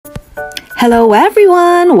Hello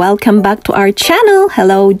everyone, welcome back to our channel.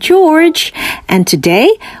 Hello George. And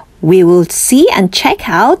today we will see and check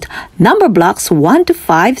out number blocks 1 to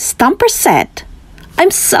 5 stumper set. I'm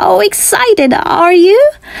so excited, are you?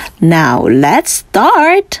 Now let's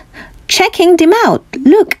start checking them out.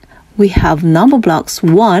 Look, we have number blocks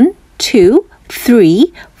 1, 2,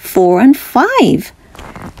 3, 4 and 5.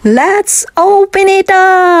 Let's open it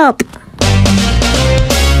up.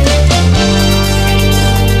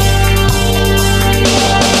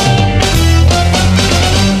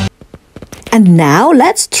 And now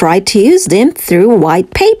let's try to use them through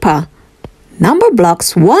white paper. Number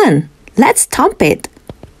blocks 1. Let's stamp it.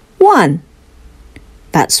 1.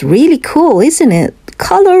 That's really cool, isn't it?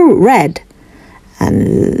 Color red.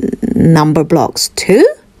 And number blocks 2.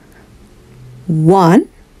 1,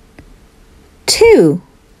 2.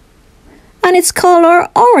 And it's color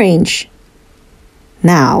orange.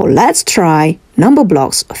 Now let's try number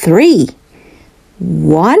blocks 3.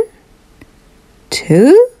 1,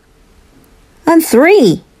 2, and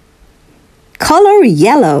 3. Color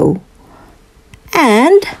yellow.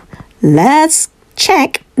 And let's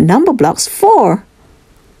check number blocks 4.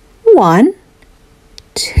 1,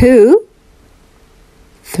 2,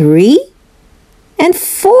 3, and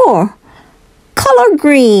 4. Color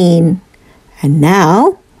green. And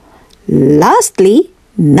now, lastly,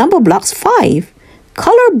 number blocks 5.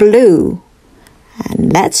 Color blue.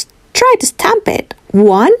 And let's try to stamp it.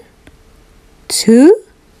 1, 2,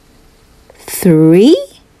 3,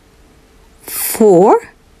 4,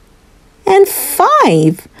 and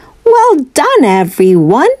 5. Well done,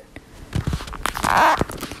 everyone.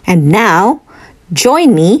 And now,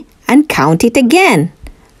 join me and count it again.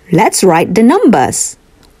 Let's write the numbers.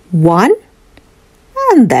 1,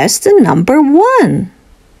 and there's the number 1.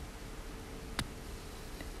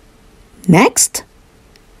 Next,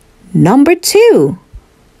 number 2.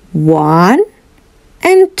 1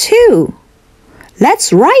 and 2.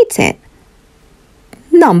 Let's write it.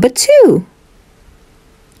 Number 2.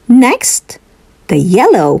 Next, the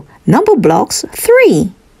yellow number blocks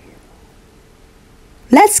 3.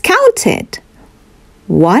 Let's count it.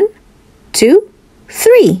 1, 2,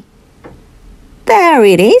 3. There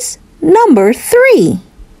it is, number 3.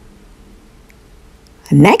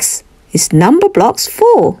 Next is number blocks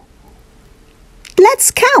 4.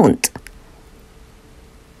 Let's count.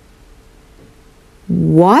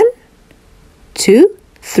 1, 2,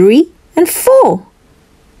 3, and 4.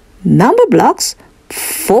 Number blocks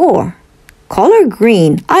 4. Color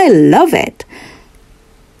green. I love it.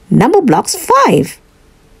 Number blocks 5.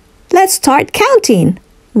 Let's start counting.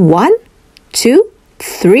 1, 2,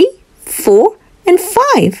 3, 4, and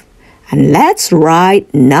 5. And let's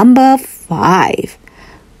write number 5.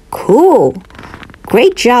 Cool.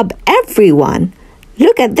 Great job, everyone.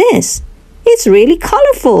 Look at this. It's really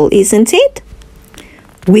colorful, isn't it?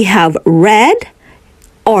 We have red,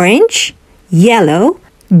 orange, yellow,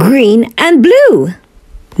 green, and blue.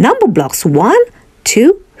 Number blocks 1,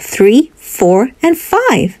 2, 3, 4, and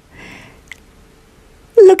 5.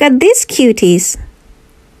 Look at these cuties.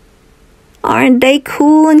 Aren't they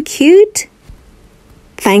cool and cute?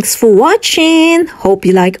 Thanks for watching. Hope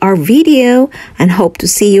you like our video and hope to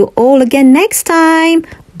see you all again next time.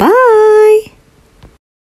 Bye!